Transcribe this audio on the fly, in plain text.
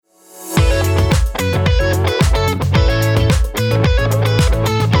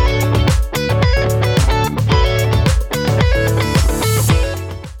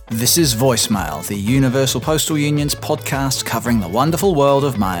This is Voicemail, the Universal Postal Union's podcast covering the wonderful world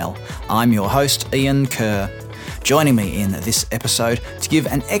of mail. I'm your host, Ian Kerr. Joining me in this episode to give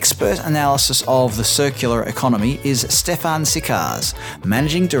an expert analysis of the circular economy is Stefan Sicars,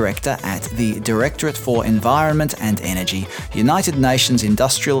 Managing Director at the Directorate for Environment and Energy, United Nations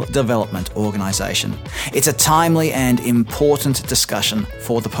Industrial Development Organisation. It's a timely and important discussion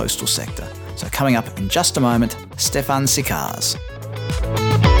for the postal sector. So coming up in just a moment, Stefan Sicars.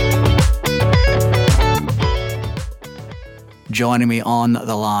 Joining me on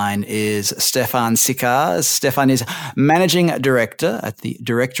the line is Stefan Sicars. Stefan is Managing Director at the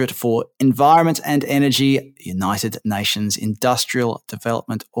Directorate for Environment and Energy, United Nations Industrial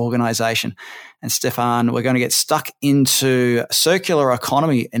Development Organisation. And Stefan, we're going to get stuck into circular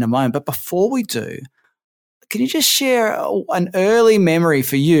economy in a moment. But before we do, can you just share an early memory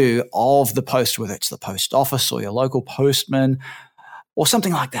for you of the post, whether it's the post office or your local postman or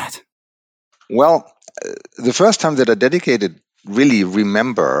something like that? Well, the first time that I really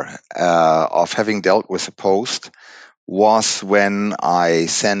remember of having dealt with the post was when I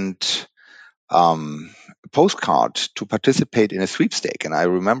sent a postcard to participate in a sweepstake. And I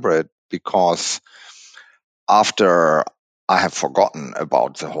remember it because after I have forgotten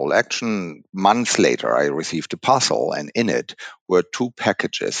about the whole action, months later I received a parcel, and in it were 2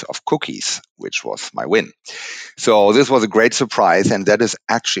 packages of cookies, which was my win. So this was a great surprise, and that is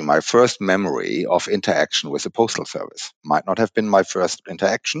actually my first memory of interaction with the postal service. Might not have been my first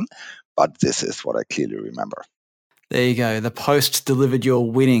interaction, but this is what I clearly remember. There you go. The post delivered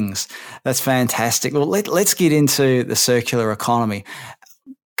your winnings. That's fantastic. Well, let's get into the circular economy.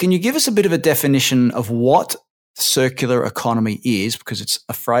 Can you give us a bit of a definition of what circular economy is? Because it's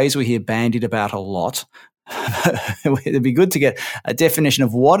a phrase we hear bandied about a lot. It'd be good to get a definition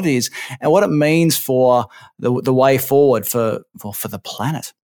of what it is and what it means for the way forward for the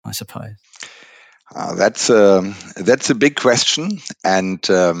planet, I suppose. That's a big question, and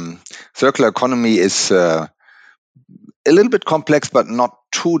circular economy is a little bit complex, but not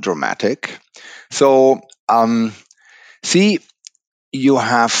too dramatic. So, you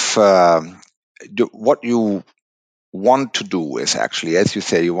have what you want to do is actually, as you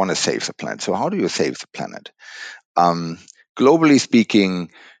say, you want to save the planet. So how do you save the planet? Globally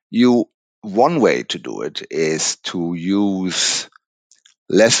speaking, one way to do it is to use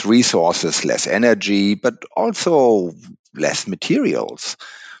less resources, less energy, but also less materials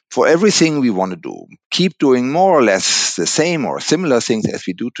for everything we want to do. Keep doing more or less the same or similar things as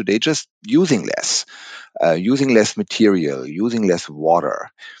we do today, just using less material, using less water.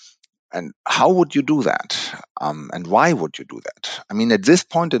 And how would you do that? And why would you do that? I mean, at this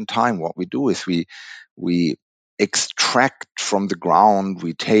point in time, what we do is we extract from the ground,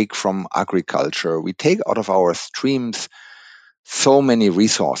 we take from agriculture, we take out of our streams so many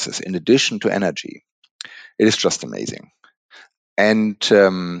resources in addition to energy. It is just amazing. And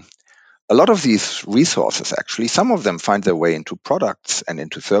a lot of these resources, actually, some of them find their way into products and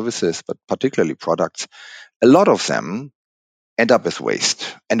into services, but particularly products. A lot of them end up as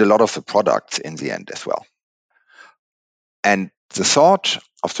waste, and a lot of the products in the end as well. And the thought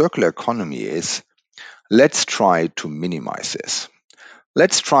of circular economy is, let's try to minimize this.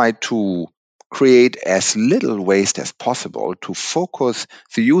 Let's try to create as little waste as possible to focus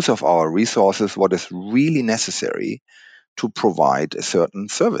the use of our resources, what is really necessary to provide a certain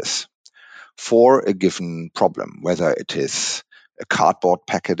service for a given problem, whether it is a cardboard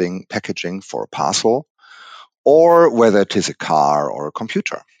packaging for a parcel, or whether it is a car or a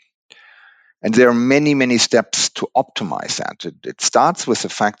computer. And there are many, many steps to optimize that. It starts with the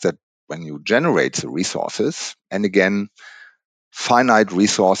fact that when you generate the resources, and again, finite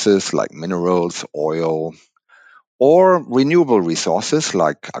resources like minerals, oil, or renewable resources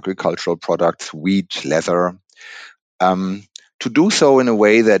like agricultural products, wheat, leather, to do so in a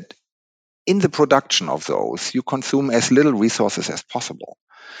way that in the production of those, you consume as little resources as possible.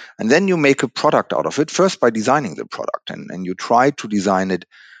 And then you make a product out of it, first by designing the product, and you try to design it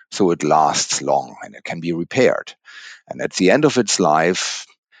so it lasts long and it can be repaired. And at the end of its life,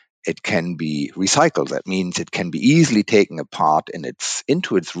 it can be recycled. That means it can be easily taken apart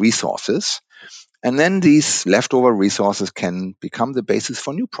into its resources. And then these leftover resources can become the basis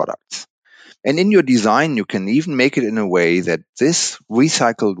for new products. And in your design, you can even make it in a way that this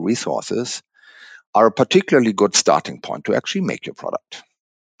recycled resources are a particularly good starting point to actually make your product.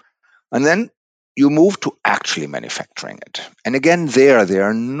 And then you move to actually manufacturing it. And again, there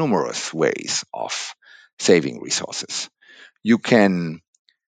are numerous ways of saving resources. You can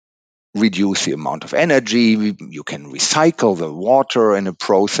reduce the amount of energy. You can recycle the water in a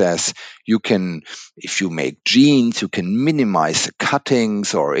process. You can, if you make jeans, you can minimize the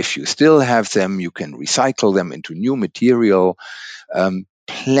cuttings, or if you still have them, you can recycle them into new material.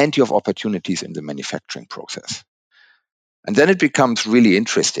 Plenty of opportunities in the manufacturing process. And then it becomes really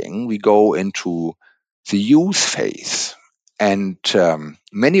interesting. We go into the use phase, and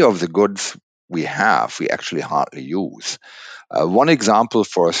many of the goods we actually hardly use. One example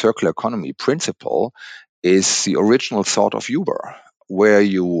for a circular economy principle is the original thought of Uber, where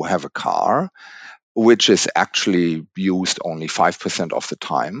you have a car which is actually used only 5% of the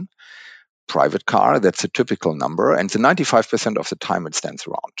time. Private car, that's a typical number, and the 95% of the time it stands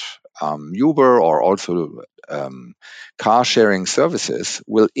around. Uber or also car sharing services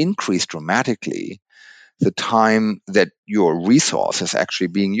will increase dramatically the time that your resource is actually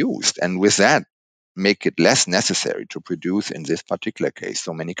being used, and with that make it less necessary to produce, in this particular case,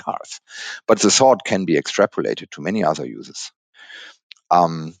 so many cars. But the thought can be extrapolated to many other uses.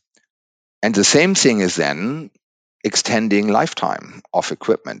 And the same thing is then extending lifetime of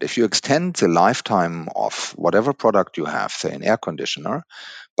equipment. If you extend the lifetime of whatever product you have, say an air conditioner,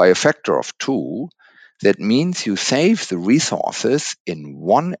 by a factor of 2, that means you save the resources in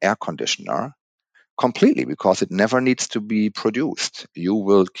one air conditioner completely, because it never needs to be produced. You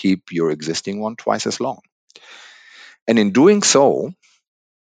will keep your existing one twice as long. And in doing so,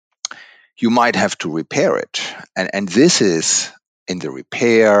 you might have to repair it. And this is in the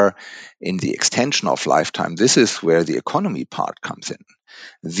repair, in the extension of lifetime, this is where the economy part comes in.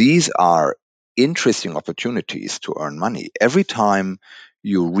 These are interesting opportunities to earn money. Every time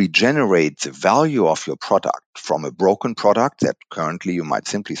you regenerate the value of your product from a broken product that currently you might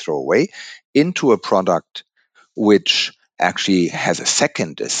simply throw away into a product which actually has a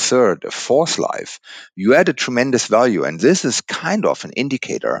second, a third, a fourth life, you add a tremendous value. And this is kind of an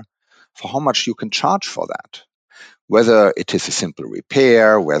indicator for how much you can charge for that. Whether it is a simple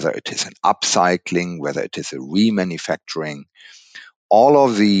repair, whether it is an upcycling, whether it is a remanufacturing, all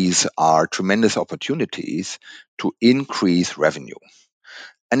of these are tremendous opportunities to increase revenue.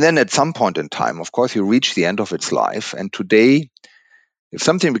 And then at some point in time, of course, you reach the end of its life. And today, if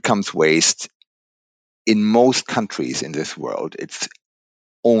something becomes waste, in most countries in this world, it's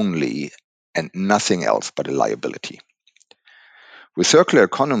only and nothing else but a liability. With circular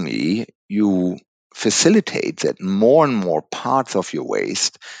economy, you facilitate that more and more parts of your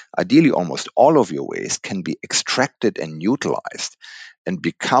waste, ideally almost all of your waste, can be extracted and utilized and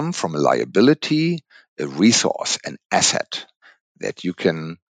become from a liability, a resource, an asset that you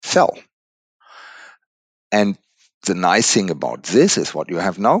can sell. And the nice thing about this is what you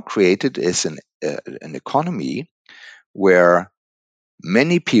have now created is an economy where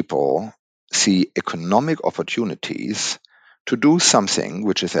many people see economic opportunities to do something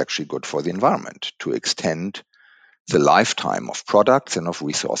which is actually good for the environment, to extend the lifetime of products and of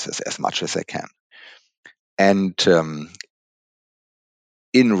resources as much as they can. And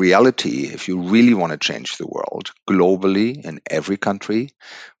in reality, if you really want to change the world globally in every country,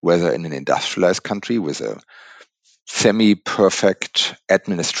 whether in an industrialized country with a semi-perfect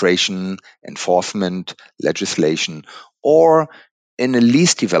administration, enforcement, legislation, or in the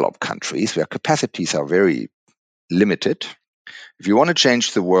least developed countries where capacities are very limited, if you want to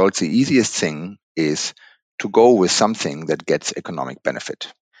change the world, the easiest thing is to go with something that gets economic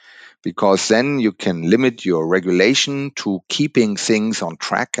benefit. Because then you can limit your regulation to keeping things on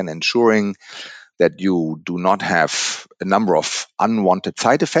track and ensuring that you do not have a number of unwanted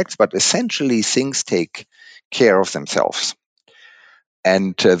side effects, but essentially things take care of themselves.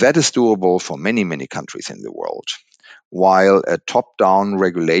 And that is doable for many, many countries in the world. While a top-down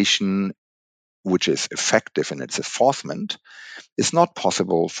regulation, which is effective in its enforcement, is not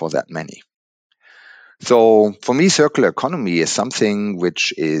possible for that many. So for me, circular economy is something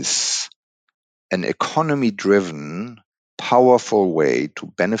which is an economy-driven, powerful way to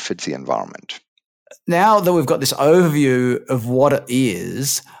benefit the environment. Now that we've got this overview of what it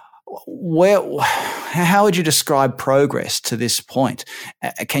is, how would you describe progress to this point?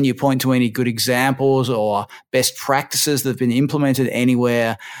 Can you point to any good examples or best practices that have been implemented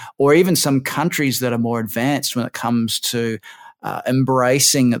anywhere, or even some countries that are more advanced when it comes to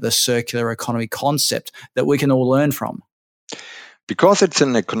embracing the circular economy concept that we can all learn from? Because it's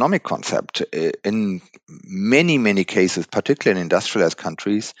an economic concept, in many, many cases, particularly in industrialized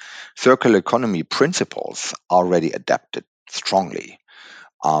countries, circular economy principles are already adapted strongly.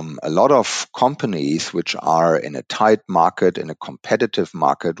 A lot of companies which are in a tight market, in a competitive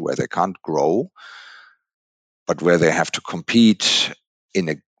market where they can't grow, but where they have to compete in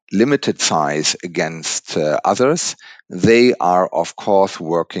a limited size against others, they are, of course,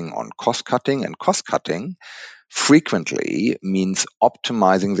 working on cost cutting, and cost cutting frequently means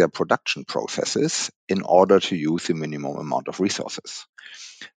optimizing their production processes in order to use the minimum amount of resources.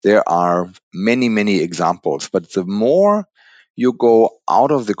 There are many, many examples, but the more you go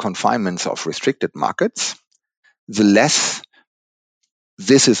out of the confinements of restricted markets, the less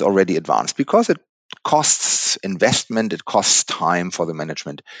this is already advanced, because it costs investment, it costs time for the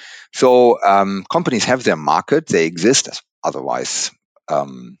management. So companies have their market, they exist otherwise,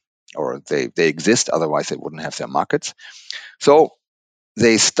 or they exist, otherwise they wouldn't have their markets. So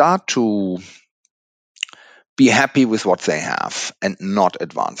they start to be happy with what they have and not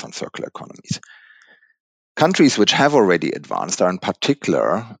advance on circular economies. Countries which have already advanced are in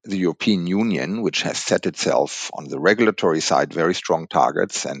particular the European Union, which has set itself on the regulatory side very strong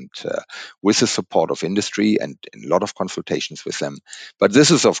targets, and with the support of industry and in a lot of consultations with them. But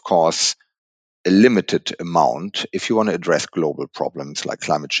this is, of course, a limited amount if you want to address global problems like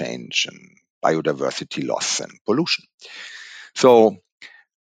climate change and biodiversity loss and pollution. So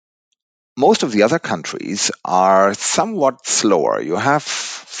most of the other countries are somewhat slower. You have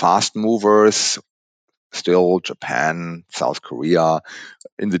fast movers, still Japan, South Korea.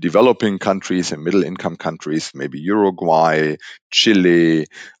 In the developing countries and middle income countries, maybe Uruguay, Chile,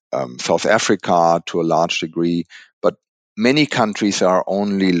 South Africa to a large degree. But many countries are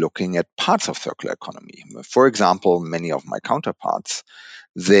only looking at parts of circular economy. For example, many of my counterparts,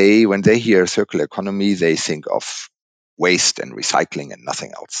 when they hear circular economy, they think of waste and recycling and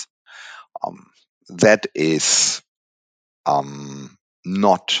nothing else. That is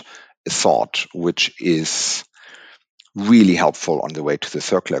not a thought which is really helpful on the way to the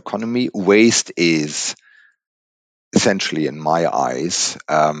circular economy. Waste is essentially, in my eyes,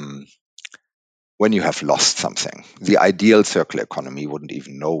 when you have lost something. The ideal circular economy wouldn't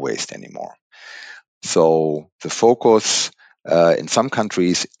even know waste anymore. So the focus in some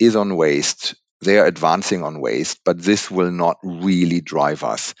countries is on waste. They are advancing on waste, but this will not really drive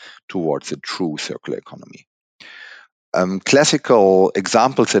us towards a true circular economy. Classical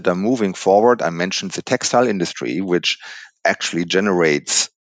examples that are moving forward, I mentioned the textile industry, which actually generates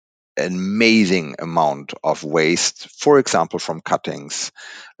an amazing amount of waste, for example, from cuttings,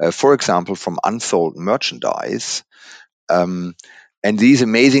 for example, from unsold merchandise. And these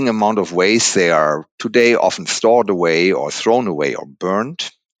amazing amount of waste, they are today often stored away or thrown away or burned.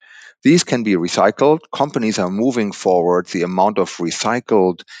 These can be recycled. Companies are moving forward. The amount of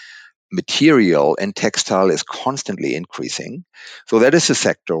recycled material and textile is constantly increasing. So that is a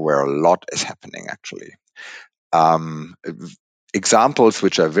sector where a lot is happening, actually. Examples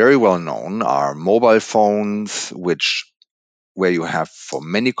which are very well known are mobile phones, where you have for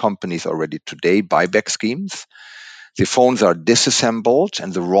many companies already today buyback schemes. The phones are disassembled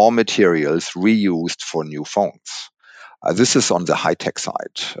and the raw materials reused for new phones. This is on the high-tech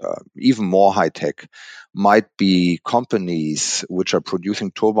side. Even more high-tech might be companies which are producing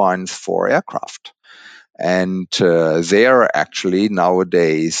turbines for aircraft. And they are actually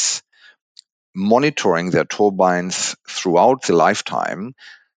nowadays monitoring their turbines throughout the lifetime.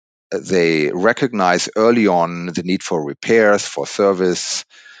 They recognize early on the need for repairs, for service,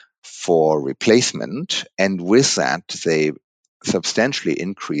 for replacement. And with that, they substantially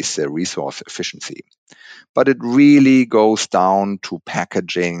increase their resource efficiency. But it really goes down to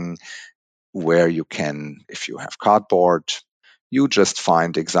packaging, where you can, if you have cardboard, you just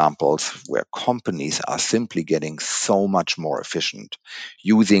find examples where companies are simply getting so much more efficient,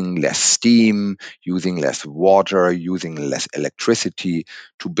 using less steam, using less water, using less electricity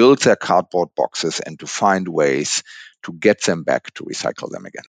to build their cardboard boxes and to find ways to get them back to recycle them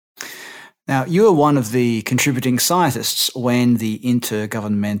again. Now, you were one of the contributing scientists when the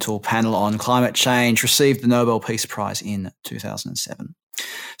Intergovernmental Panel on Climate Change received the Nobel Peace Prize in 2007.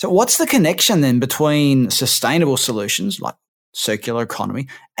 So what's the connection then between sustainable solutions like circular economy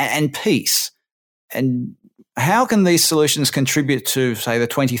and peace? And how can these solutions contribute to, say, the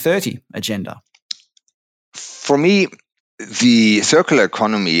 2030 agenda? For me, the circular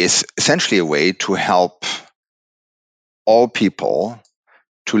economy is essentially a way to help all people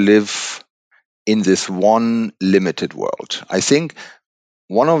to live in this one limited world. I think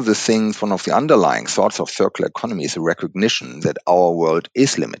one of the underlying thoughts of circular economy is a recognition that our world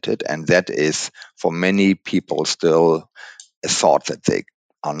is limited, and that is for many people still a thought that they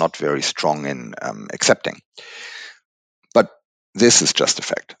are not very strong in accepting. But this is just a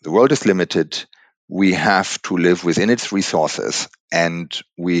fact. The world is limited. We have to live within its resources, and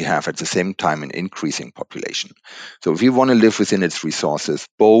we have at the same time an increasing population. So if we want to live within its resources,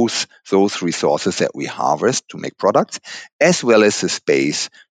 both those resources that we harvest to make products, as well as the space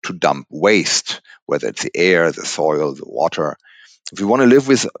to dump waste, whether it's the air, the soil, the water. If we want to live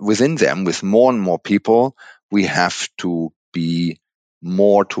within them with more and more people, we have to be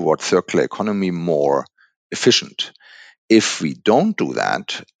more towards circular economy, more efficient. If we don't do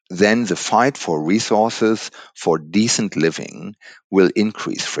that, then the fight for resources, for decent living, will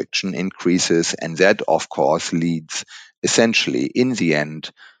increase. Friction increases, and that, of course, leads essentially, in the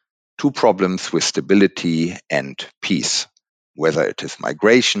end, to problems with stability and peace, whether it is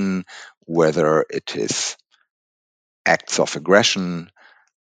migration, whether it is acts of aggression,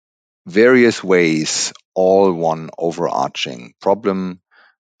 various ways, all one overarching problem.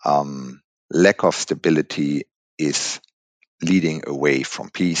 Lack of stability is leading away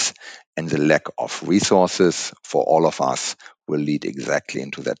from peace, and the lack of resources for all of us will lead exactly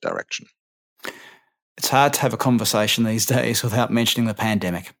into that direction. It's hard to have a conversation these days without mentioning the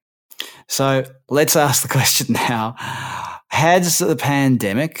pandemic. So let's ask the question now. Has the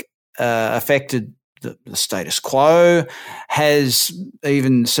pandemic affected the status quo? Has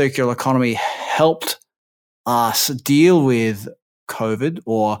even circular economy helped us deal with COVID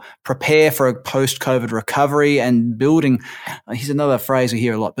or prepare for a post-COVID recovery and building, here's another phrase we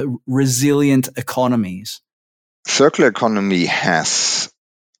hear a lot, but resilient economies? Circular economy has,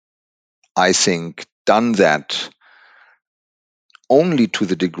 I think, done that only to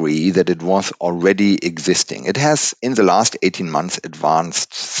the degree that it was already existing. It has, in the last 18 months,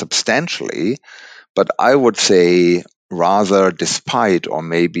 advanced substantially, but I would say rather despite or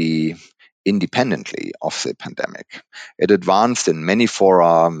maybe independently of the pandemic. It advanced in many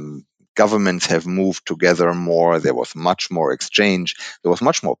fora. Governments have moved together more. There was much more exchange. There was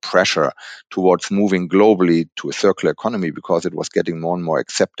much more pressure towards moving globally to a circular economy because it was getting more and more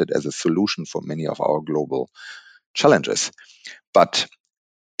accepted as a solution for many of our global challenges. But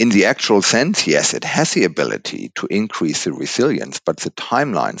in the actual sense, yes, it has the ability to increase the resilience, but the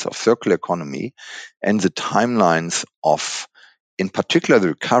timelines of circular economy and the timelines of, in particular, the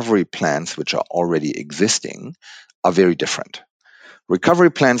recovery plans which are already existing are very different.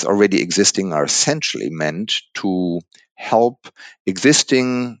 Recovery plans already existing are essentially meant to help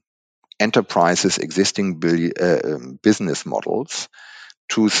existing enterprises, existing business models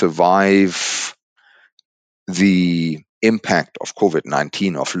to survive the impact of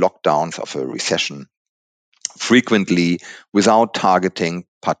COVID-19, of lockdowns, of a recession, frequently without targeting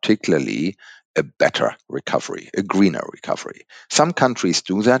particularly a better recovery, a greener recovery. Some countries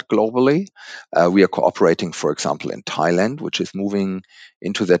do that globally. We are cooperating, for example, in Thailand, which is moving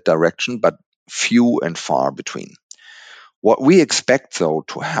into that direction, but few and far between. What we expect, though,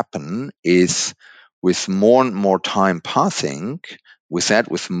 to happen is with more and more time passing,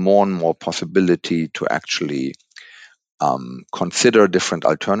 with more and more possibility to actually consider different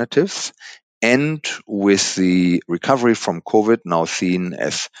alternatives, and with the recovery from COVID now seen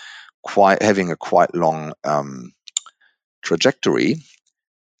as having a quite long trajectory,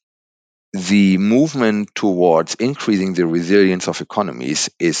 the movement towards increasing the resilience of economies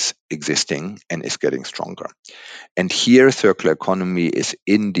is existing and is getting stronger. And here, circular economy is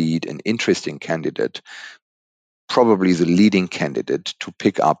indeed an interesting candidate, probably the leading candidate to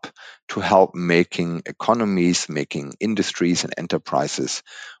pick up to help making economies, making industries and enterprises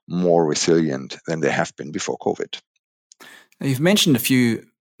more resilient than they have been before COVID. Now, you've mentioned a few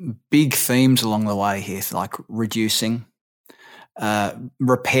big themes along the way here, like reducing,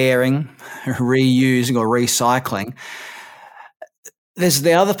 repairing, reusing or recycling. There's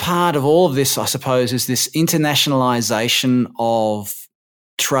the other part of all of this, I suppose, is this internationalization of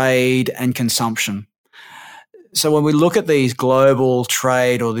trade and consumption. So when we look at these global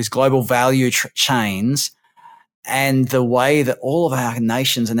trade or these global value chains and the way that all of our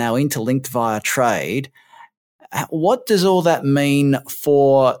nations are now interlinked via trade, what does all that mean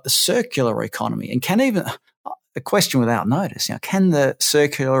for the circular economy? And can even, a question without notice, can the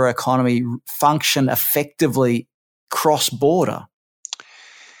circular economy function effectively cross-border?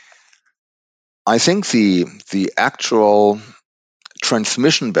 I think the actual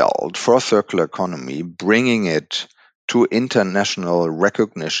transmission belt for circular economy, bringing it to international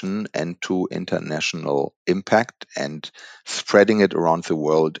recognition and to international impact and spreading it around the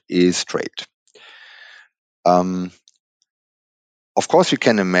world, is trade. Of course, you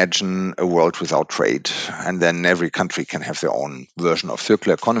can imagine a world without trade, and then every country can have their own version of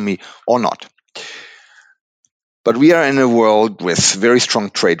circular economy or not. But we are in a world with very strong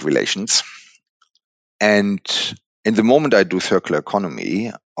trade relations. And in the moment I do circular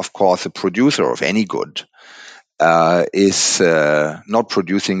economy, of course, a producer of any good is not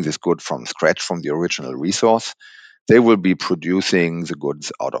producing this good from scratch, from the original resource. They will be producing the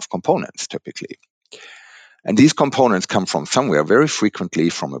goods out of components, typically. And these components come from somewhere, very frequently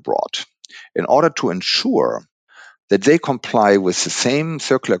from abroad. In order to ensure that they comply with the same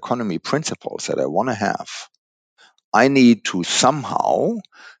circular economy principles that I want to have, I need to somehow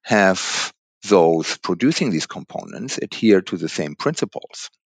have those producing these components adhere to the same principles.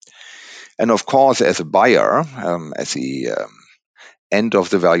 And of course, as a buyer, as the end of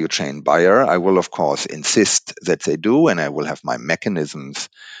the value chain buyer, I will of course insist that they do, and I will have my mechanisms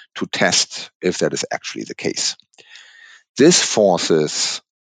to test if that is actually the case. This forces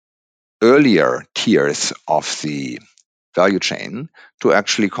earlier tiers of the value chain to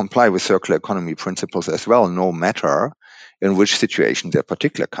actually comply with circular economy principles as well, no matter in which situation their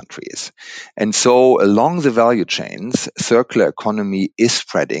particular country is. And so along the value chains, circular economy is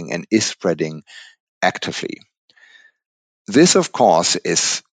spreading and is spreading actively. This, of course,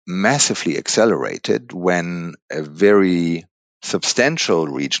 is massively accelerated when a very substantial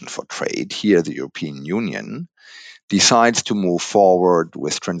region for trade, here the European Union, decides to move forward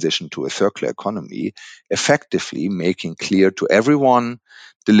with transition to a circular economy, effectively making clear to everyone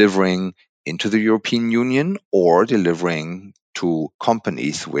delivering into the European Union or delivering to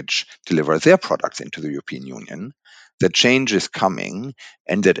companies which deliver their products into the European Union that change is coming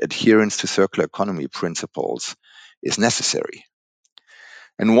and that adherence to circular economy principles is necessary.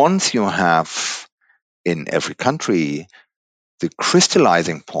 And once you have in every country the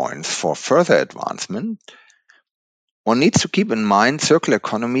crystallizing points for further advancement, one needs to keep in mind circular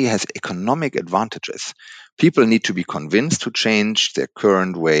economy has economic advantages. People need to be convinced to change their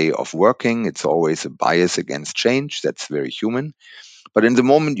current way of working. It's always a bias against change. That's very human. But in the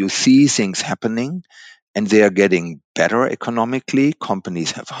moment you see things happening and they are getting better economically,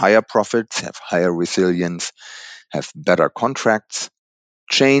 companies have higher profits, have higher resilience, have better contracts,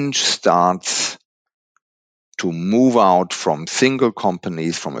 change starts to move out from single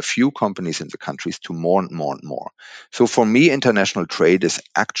companies, from a few companies in the countries to more and more and more. So for me, international trade is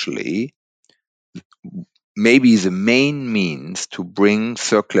actually maybe the main means to bring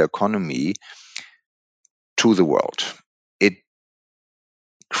circular economy to the world. It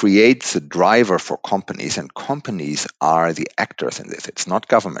creates a driver for companies, and companies are the actors in this. It's not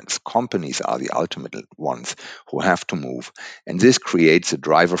governments. Companies are the ultimate ones who have to move. And this creates a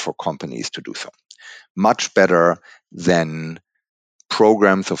driver for companies to do so. Much better than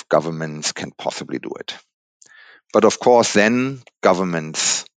programs of governments can possibly do it. But of course, then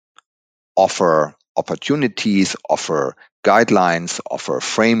governments offer opportunities, offer guidelines, offer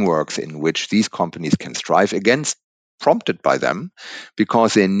frameworks in which these companies can strive against, prompted by them,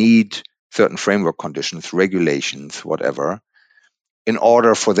 because they need certain framework conditions, regulations, whatever, in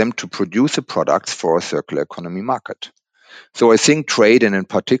order for them to produce the products for a circular economy market. So I think trade, and in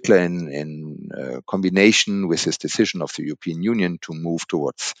particular in combination with this decision of the European Union to move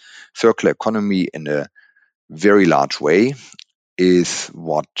towards circular economy in a very large way, is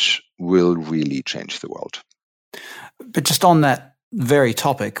what will really change the world. But just on that very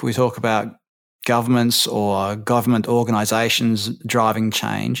topic, we talk about governments or government organizations driving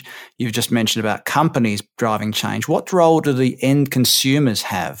change. You've just mentioned about companies driving change. What role do the end consumers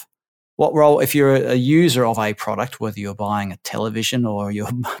have? What role, if you're a user of a product, whether you're buying a television or you're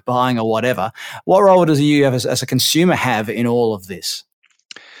buying a whatever, what role does you have as a consumer have in all of this?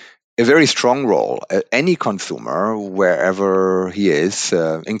 A very strong role. Any consumer, wherever he is,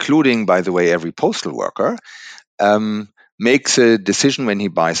 including, by the way, every postal worker, makes a decision when he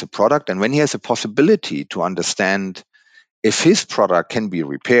buys a product, and when he has a possibility to understand if his product can be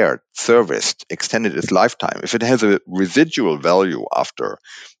repaired, serviced, extended its lifetime, if it has a residual value after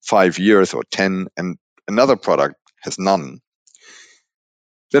 5 years or 10 and another product has none,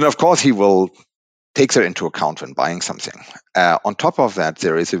 then of course he will take that into account when buying something. On top of that,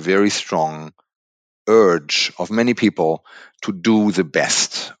 there is a very strong urge of many people to do the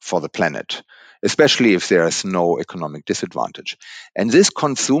best for the planet, especially if there is no economic disadvantage. And this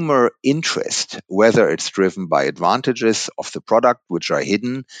consumer interest, whether it's driven by advantages of the product which are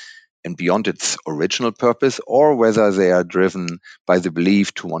hidden and beyond its original purpose, or whether they are driven by the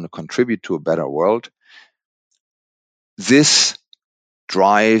belief to want to contribute to a better world, this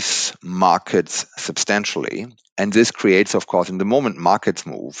drives markets substantially. And this creates, of course, in the moment markets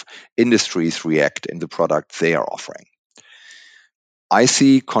move, industries react in the products they are offering. I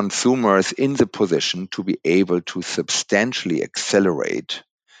see consumers in the position to be able to substantially accelerate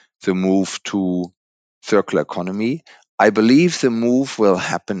the move to circular economy. I believe the move will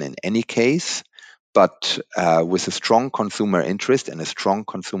happen in any case, but with a strong consumer interest and a strong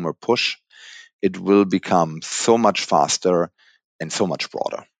consumer push, it will become so much faster and so much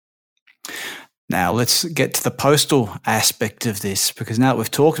broader. Now, let's get to the postal aspect of this, because now that we've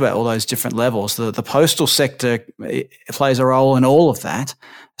talked about all those different levels, the postal sector plays a role in all of that,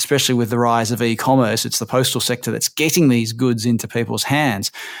 especially with the rise of e-commerce. It's the postal sector that's getting these goods into people's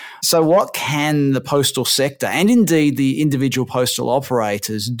hands. So what can the postal sector and indeed the individual postal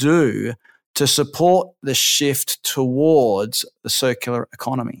operators do to support the shift towards the circular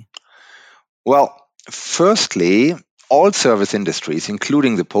economy? Well, firstly, all service industries,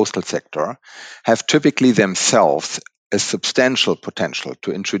 including the postal sector, have typically themselves a substantial potential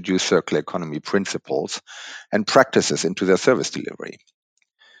to introduce circular economy principles and practices into their service delivery.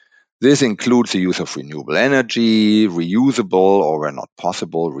 This includes the use of renewable energy, reusable or, where not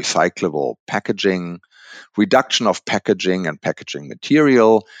possible, recyclable packaging, reduction of packaging and packaging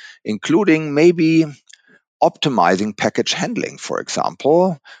material, including maybe optimizing package handling, for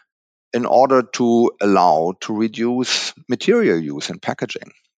example, in order to allow to reduce material use in packaging.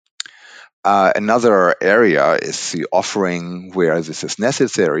 Another area is the offering, where this is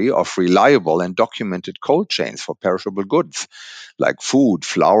necessary, of reliable and documented cold chains for perishable goods like food,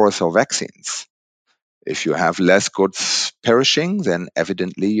 flowers, or vaccines. If you have less goods perishing, then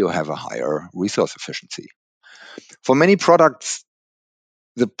evidently you have a higher resource efficiency. For many products,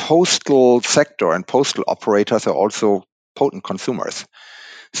 the postal sector and postal operators are also potent consumers.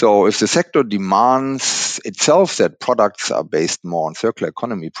 So if the sector demands itself that products are based more on circular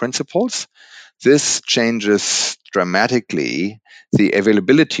economy principles, this changes dramatically the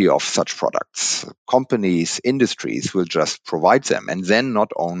availability of such products. Companies, industries will just provide them, and then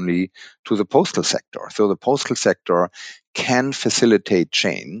not only to the postal sector. So the postal sector can facilitate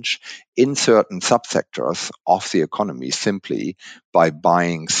change in certain subsectors of the economy simply by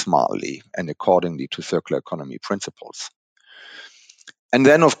buying smartly and accordingly to circular economy principles. And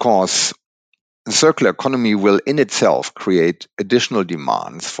then, of course, the circular economy will in itself create additional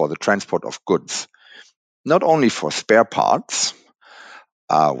demands for the transport of goods, not only for spare parts,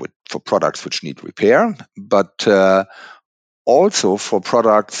 for products which need repair, but also for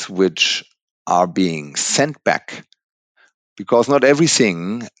products which are being sent back, because not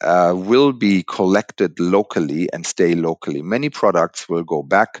everything will be collected locally and stay locally. Many products will go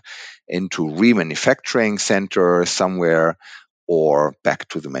back into remanufacturing centers somewhere, or back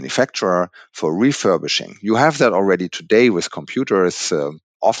to the manufacturer for refurbishing. You have that already today with computers.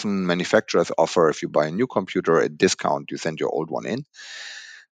 Often manufacturers offer, if you buy a new computer, a discount, you send your old one in.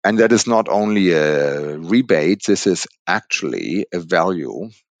 And that is not only a rebate, this is actually a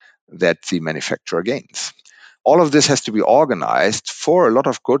value that the manufacturer gains. All of this has to be organized for a lot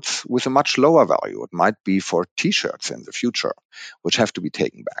of goods with a much lower value. It might be for t-shirts in the future, which have to be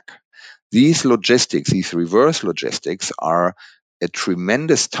taken back. These logistics, these reverse logistics, are a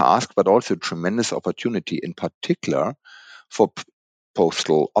tremendous task, but also a tremendous opportunity, in particular for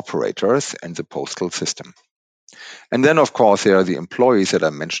postal operators and the postal system. And then, of course, there are the employees that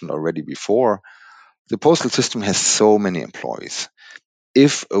I mentioned already before. The postal system has so many employees.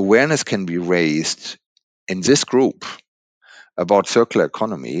 If awareness can be raised in this group about circular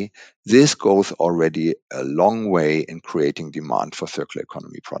economy, this goes already a long way in creating demand for circular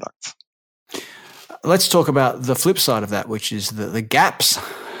economy products. Let's talk about the flip side of that, which is the gaps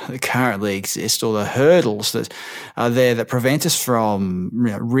that currently exist, or the hurdles that are there that prevent us from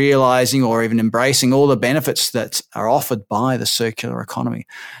realizing or even embracing all the benefits that are offered by the circular economy.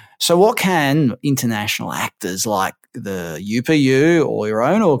 So what can international actors like the UPU or your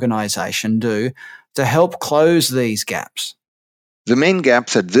own organization do to help close these gaps? The main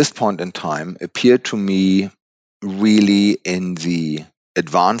gaps at this point in time appear to me really in the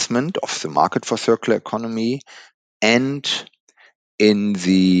advancement of the market for circular economy and in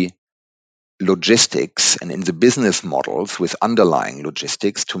the logistics and in the business models with underlying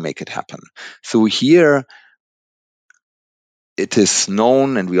logistics to make it happen. So here it is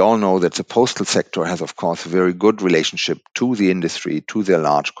known, and we all know, that the postal sector has, of course, a very good relationship to the industry, to their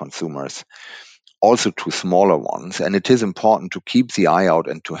large consumers, also to smaller ones. And it is important to keep the eye out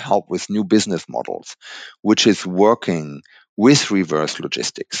and to help with new business models, which is working with reverse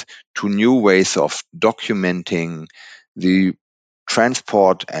logistics to new ways of documenting the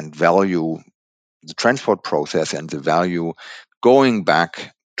transport and value, the transport process and the value going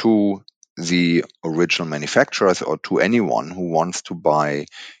back to the original manufacturers or to anyone who wants to buy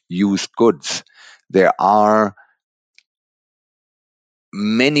used goods. There are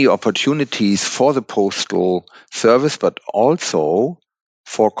many opportunities for the postal service, but also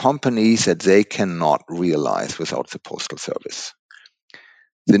for companies that they cannot realize without the postal service.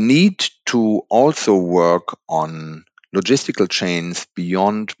 The need to also work on logistical chains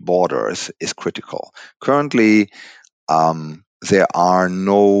beyond borders is critical. Currently, there are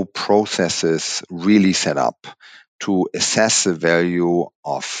no processes really set up to assess the value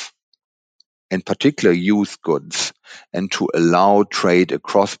of, in particular, used goods, and to allow trade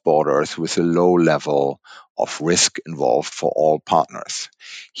across borders with a low level of risk involved for all partners.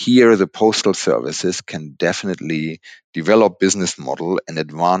 Here, the postal services can definitely develop business model and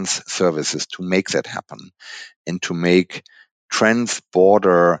advance services to make that happen, and to make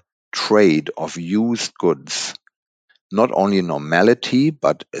trans-border trade of used goods not only a normality,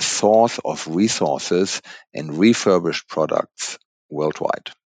 but a source of resources and refurbished products worldwide.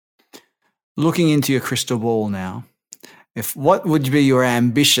 Looking into your crystal ball now, what would be your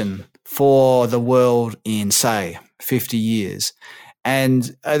ambition for the world in, say, 50 years?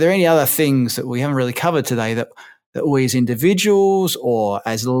 And are there any other things that we haven't really covered today that we as individuals or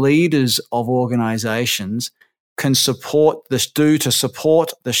as leaders of organizations can support the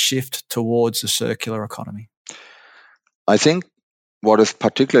shift towards the circular economy? I think what is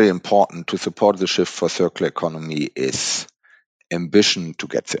particularly important to support the shift for circular economy is ambition to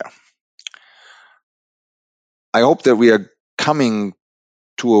get there. I hope that we are coming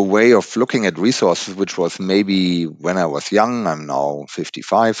to a way of looking at resources, which was maybe when I was young, I'm now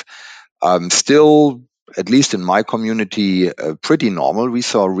 55, still, at least in my community, pretty normal. We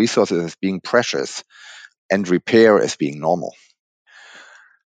saw resources as being precious and repair as being normal.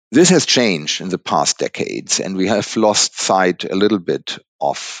 This has changed in the past decades, and we have lost sight a little bit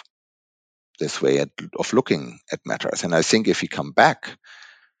of this way of looking at matters. And I think if we come back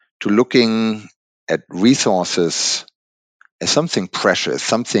to looking at resources as something precious,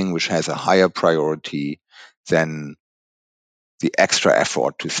 something which has a higher priority than the extra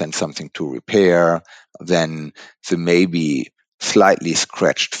effort to send something to repair, than the maybe slightly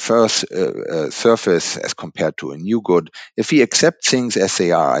scratched surface as compared to a new good. If we accept things as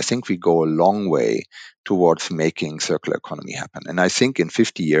they are, I think we go a long way towards making circular economy happen. And I think in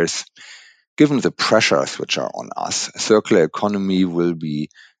 50 years, given the pressures which are on us, circular economy will be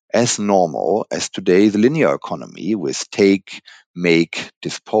as normal as today the linear economy with take, make,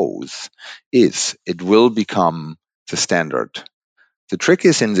 dispose is. It will become the standard. The trick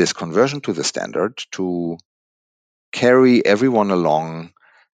is in this conversion to the standard to carry everyone along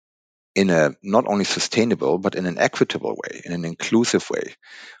in a not only sustainable, but in an equitable way, in an inclusive way,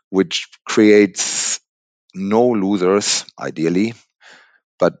 which creates no losers, ideally,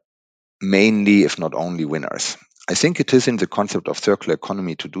 but mainly, if not only, winners. I think it is in the concept of circular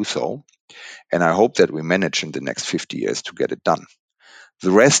economy to do so, and I hope that we manage in the next 50 years to get it done.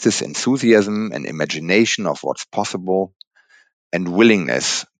 The rest is enthusiasm and imagination of what's possible and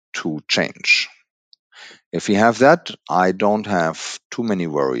willingness to change. If we have that, I don't have too many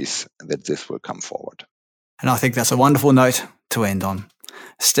worries that this will come forward. And I think that's a wonderful note to end on.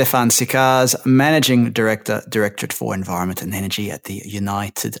 Stefan Sicars, Managing Director, Directorate for Environment and Energy at the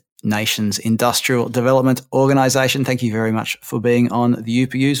United Nations Industrial Development Organization. Thank you very much for being on the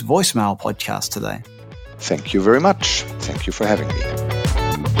UPU's Voicemail podcast today. Thank you very much. Thank you for having me.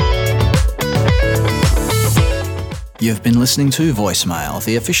 You've been listening to Voicemail,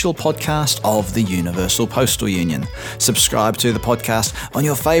 the official podcast of the Universal Postal Union. Subscribe to the podcast on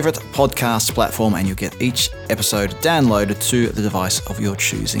your favourite podcast platform and you'll get each episode downloaded to the device of your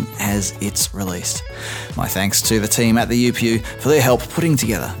choosing as it's released. My thanks to the team at the UPU for their help putting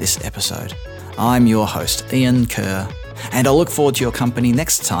together this episode. I'm your host, Ian Kerr, and I'll look forward to your company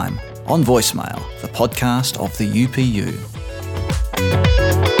next time on Voicemail, the podcast of the UPU.